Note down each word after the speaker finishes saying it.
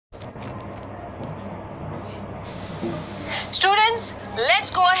Students,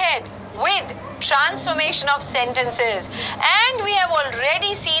 let's go ahead with transformation of sentences, and we have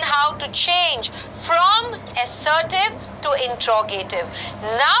already seen how to change from assertive to interrogative.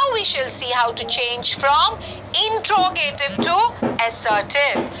 Now we shall see how to change from interrogative to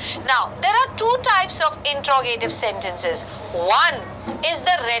assertive. Now there are two types of interrogative sentences. One is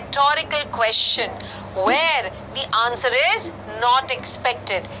the rhetorical question where the answer is not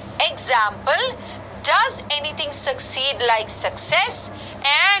expected. Example, does anything succeed like success?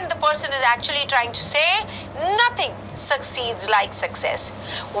 And the person is actually trying to say nothing succeeds like success.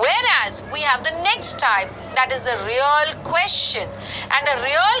 Whereas we have the next type, that is the real question. And a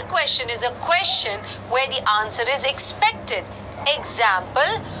real question is a question where the answer is expected.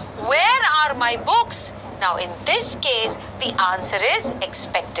 Example, where are my books? Now in this case, the answer is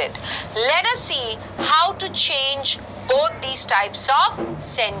expected. Let us see how to change both these types of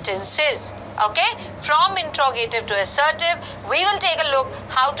sentences. Okay, from interrogative to assertive, we will take a look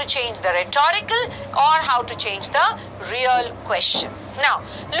how to change the rhetorical or how to change the real question. Now,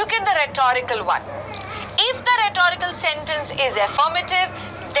 look at the rhetorical one. If the rhetorical sentence is affirmative,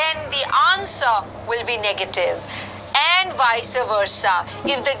 then the answer will be negative. And vice versa.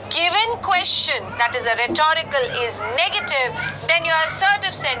 If the given question, that is a rhetorical, is negative, then your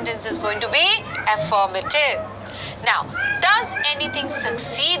assertive sentence is going to be affirmative. Now, does anything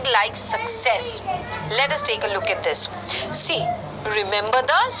succeed like success? Let us take a look at this. See, remember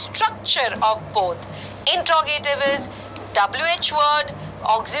the structure of both. Interrogative is WH word,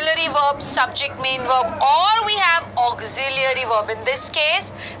 auxiliary verb, subject, main verb, or we have auxiliary verb. In this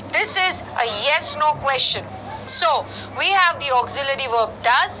case, this is a yes-no question. So, we have the auxiliary verb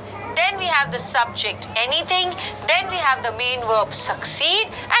does, then we have the subject anything, then we have the main verb succeed,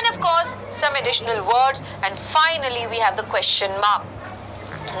 and of course some additional words, and finally we have the question mark.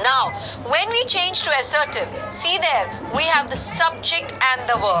 Now, when we change to assertive, see there, we have the subject and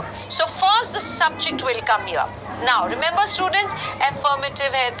the verb. So first the subject will come here. Now, remember students,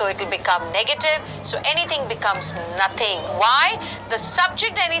 affirmative hai, so it will become negative. So anything becomes nothing. Why? The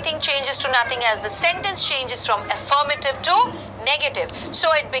subject anything changes to nothing as the sentence changes from affirmative to negative. So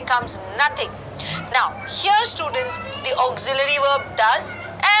it becomes nothing. Now, here students, the auxiliary verb does,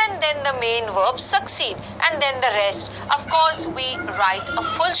 and then the main verb succeed, and then the rest. Of course, we write a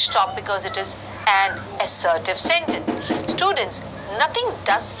full stop because it is an assertive sentence. Students, nothing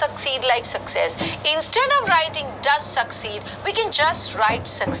does succeed like success. Instead of writing does succeed, we can just write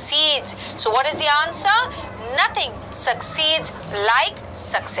succeeds. So what is the answer? Nothing succeeds like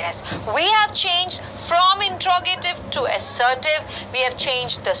success. We have changed from interrogative to assertive. We have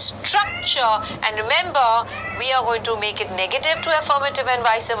changed the structure, and remember, we are going to make it negative to affirmative and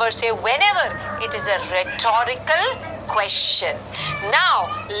vice versa whenever it is a rhetorical question.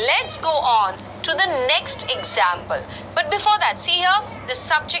 Now, let's go on to the next example. But before that, see here, the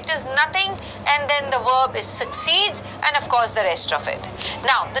subject is nothing, and then the verb is succeeds, and of course the rest of it.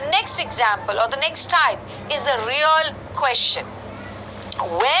 Now, the next example or the next type is the real question.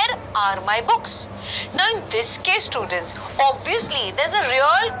 Where are my books? Now in this case students, obviously there's a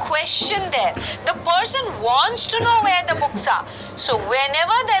real question there. The person wants to know where the books are. So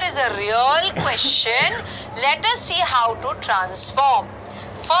whenever there is a real question, let us see how to transform.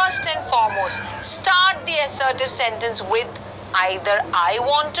 First and foremost, start the assertive sentence with either I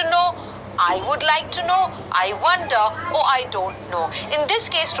want to know, I would like to know, I wonder, or I don't know. In this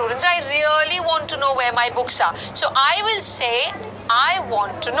case students, I really want to know where my books are. So I will say I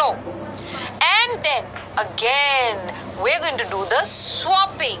want to know. And then again, we're going to do the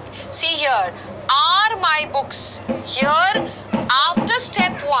swapping. See here, are my books? Here, after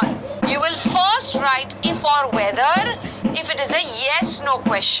step 1, you will first write if or whether, if it is a yes-no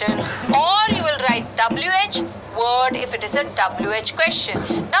question, or you will write WH word if it is a WH question.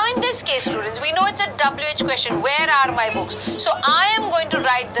 Now in this case students, we know it's a WH question, where are my books? So I am going to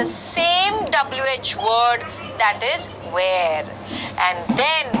write the same WH word, that is where. And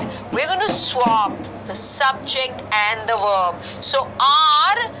then we're going to swap the subject and the verb. So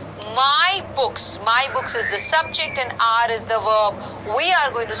are my books is the subject and are is the verb. We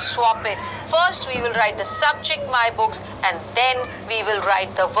are going to swap it. First we will write the subject my books, and then we will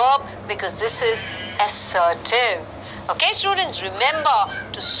write the verb because this is assertive. Okay students, remember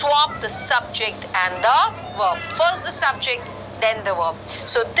to swap the subject and the verb. First the subject, then the verb.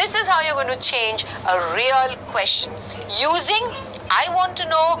 So this is how you're going to change a real question using I want to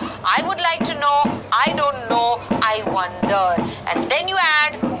know, I would like to know, I don't know, I wonder. And then you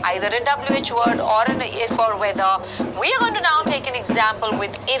add either a WH word or an if or whether. We are going to now take an example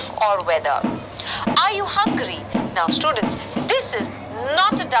with if or whether. Are you hungry? Now students, this is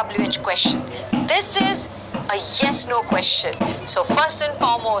not a WH question. This is a yes-no question. So first and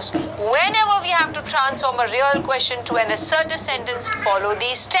foremost, whenever we have to transform a real question to an assertive sentence, follow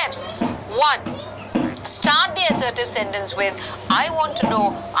these steps. 1. Start the assertive sentence with I want to know,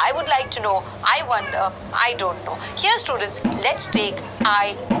 I would like to know, I wonder, I don't know. Here students, let's take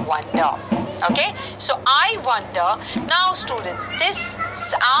I wonder. Okay, so I wonder. Now students, this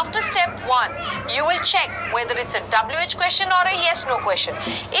after step 1, you will check whether it's a WH question or a yes-no question.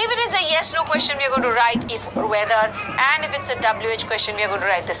 If it is a yes-no question, we are going to write if or whether, and if it's a WH question, we are going to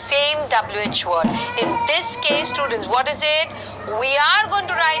write the same WH word. In this case students, what is it? We are going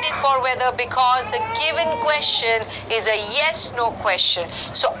to write if or whether because the given question is a yes-no question.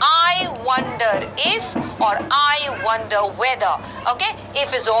 So I wonder if or I wonder whether. Okay,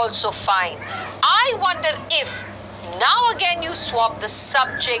 if is also fine. I wonder if. Now again you swap the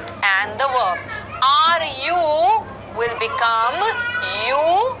subject and the verb. Are you will become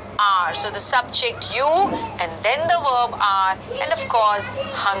you are. So the subject you and then the verb are, and of course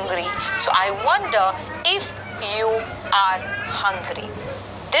hungry. So I wonder if you are hungry.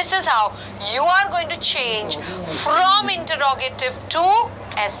 This is how you are going to change from interrogative to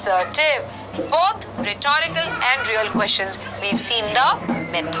assertive. Both rhetorical and real questions. We've seen the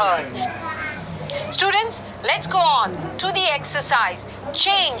method. Students, let's go on to the exercise.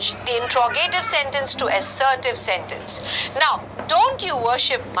 Change the interrogative sentence to assertive sentence. Now, don't you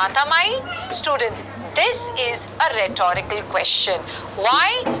worship Mata Mai? Students, this is a rhetorical question.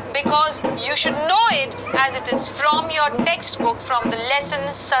 Why? Because you should know it as it is from your textbook from the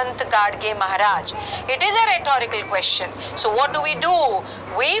lesson Sant Gadge Maharaj. It is a rhetorical question. So what do?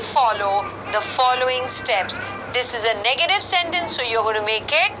 We follow the following steps. This is a negative sentence, so you're going to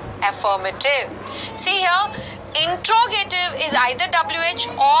make it affirmative. See here, interrogative is either WH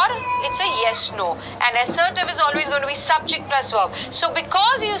or it's a yes-no, and assertive is always going to be subject plus verb. So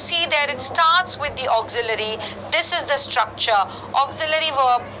because you see there it starts with the auxiliary, this is the structure, auxiliary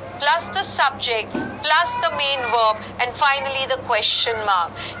verb plus the subject plus the main verb and finally the question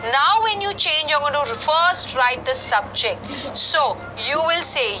mark. Now when you change, you're going to first write the subject. So you will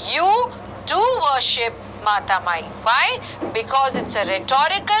say you do worship Mata Mai. Why? Because it's a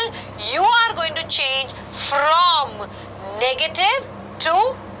rhetorical. You are going to change from negative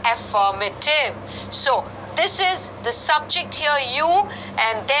to affirmative. So this is the subject here, you,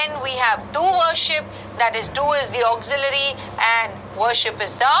 and then we have do worship. That is, do is the auxiliary and worship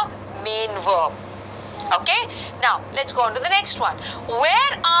is the main verb. Okay, now let's go on to the next one.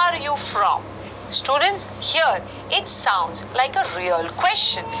 Where are you from? Students, here it sounds like a real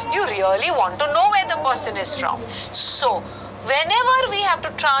question. You really want to know where the person is from. So whenever we have to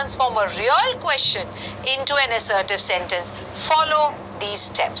transform a real question into an assertive sentence, follow these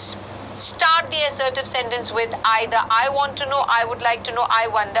steps. Start the assertive sentence with either I want to know, I would like to know, I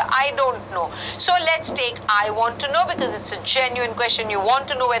wonder, I don't know. So let's take I want to know because it's a genuine question. You want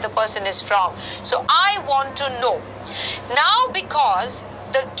to know where the person is from. So I want to know. Now because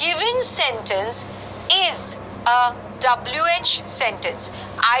the given sentence is a WH sentence.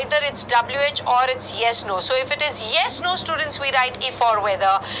 Either it's WH or it's yes, no. So if it is yes, no, students, we write if or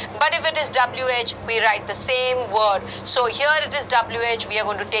whether. But if it is WH, we write the same word. So here it is WH, we are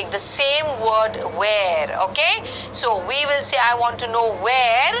going to take the same word where, okay? So we will say I want to know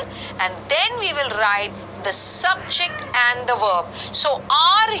where, and then we will write the subject and the verb. So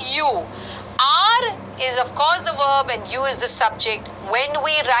are you? Are is of course the verb and you is the subject. When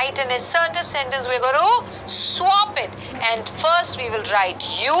we write an assertive sentence, we're going to swap it. And first we will write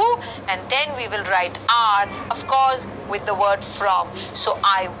you and then we will write are, of course, with the word from. So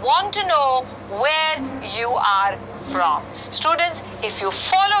I want to know where you are from. Students, if you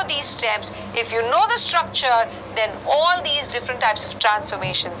follow these steps, if you know the structure, then all these different types of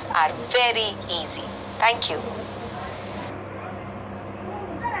transformations are very easy. Thank you.